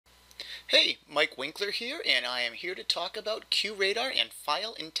Hey, Mike Winkler here, and I am here to talk about QRadar and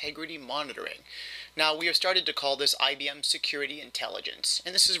File Integrity Monitoring. Now, we have started to call this IBM Security Intelligence,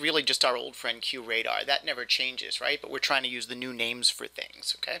 and this is really just our old friend QRadar. That never changes, right? But we're trying to use the new names for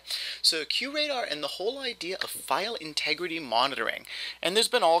things, okay? So QRadar and the whole idea of File Integrity Monitoring, and there's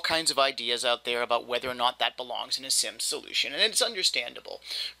been all kinds of ideas out there about whether or not that belongs in a SIM solution, and it's understandable,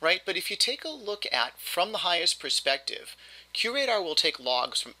 right? But if you take a look at from the highest perspective, QRadar will take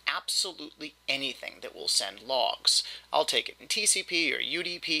logs from absolutely anything that will send logs. I'll take it in TCP or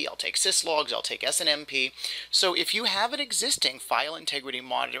UDP, I'll take syslogs, I'll take SNMP. So if you have an existing file integrity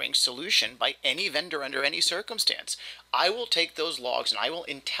monitoring solution by any vendor under any circumstance, I will take those logs and I will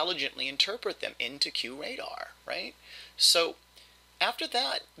intelligently interpret them into QRadar, right? So after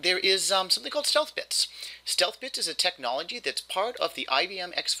that, there is something called Stealth Bits. Stealth Bits is a technology that's part of the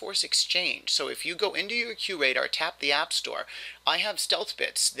IBM X-Force Exchange. So if you go into your QRadar, tap the App Store, I have Stealth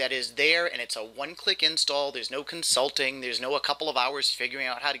Bits that is there, and it's a one-click install. There's no consulting. There's no a couple of hours figuring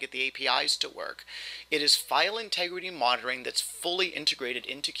out how to get the APIs to work. It is file integrity monitoring that's fully integrated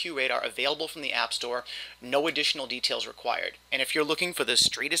into QRadar, available from the App Store, no additional details required. And if you're looking for the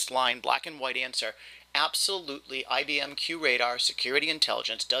straightest line, black and white answer, absolutely, IBM QRadar Security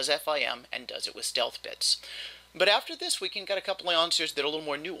Intelligence does FIM and does it with Stealth Bits. But after this, we can get a couple of answers that are a little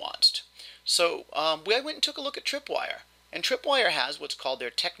more nuanced. So I went and took a look at Tripwire. And Tripwire has what's called their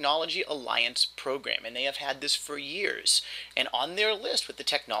Technology Alliance Program, and they have had this for years. And on their list with the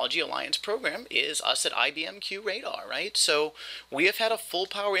Technology Alliance Program is us at IBM QRadar, right? So we have had a full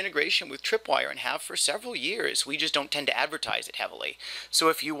power integration with Tripwire and have for several years. We just don't tend to advertise it heavily. So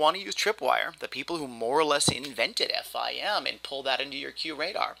if you want to use Tripwire, the people who more or less invented FIM, and pull that into your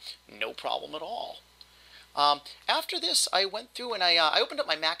QRadar, no problem at all. After this, I went through and I opened up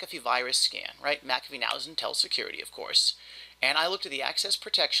my McAfee virus scan, right? McAfee now is Intel Security, of course. And I looked at the access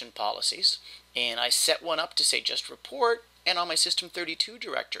protection policies, and I set one up to say just report, and on my System32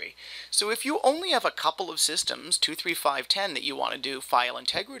 directory. So if you only have a couple of systems, 2, 3, 5, 10, that you want to do file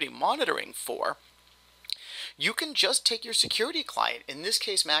integrity monitoring for, you can just take your security client, in this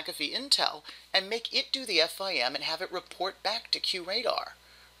case McAfee Intel, and make it do the FIM and have it report back to QRadar.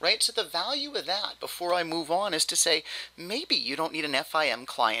 Right? So the value of that, before I move on, is to say maybe you don't need an FIM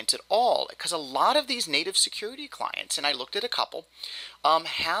client at all, because a lot of these native security clients, and I looked at a couple,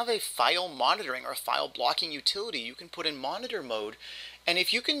 have a file monitoring or file blocking utility you can put in monitor mode. And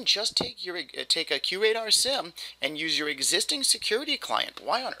if you can just take a QRadar SIM and use your existing security client,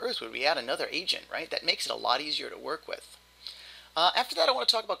 why on earth would we add another agent, right? That makes it a lot easier to work with. After that, I want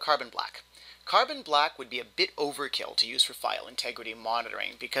to talk about Carbon Black. Carbon Black would be a bit overkill to use for file integrity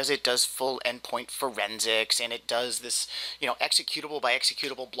monitoring because it does full endpoint forensics and it does this, executable by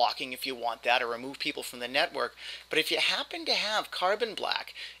executable blocking if you want that, or remove people from the network. But if you happen to have Carbon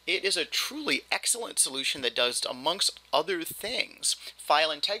Black, it is a truly excellent solution that does, amongst other things,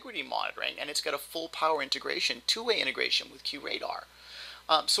 file integrity monitoring, and it's got a full power integration, two-way integration with QRadar.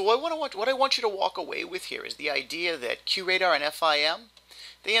 So what I want you to walk away with here is the idea that QRadar and FIM,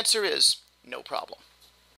 the answer is no problem.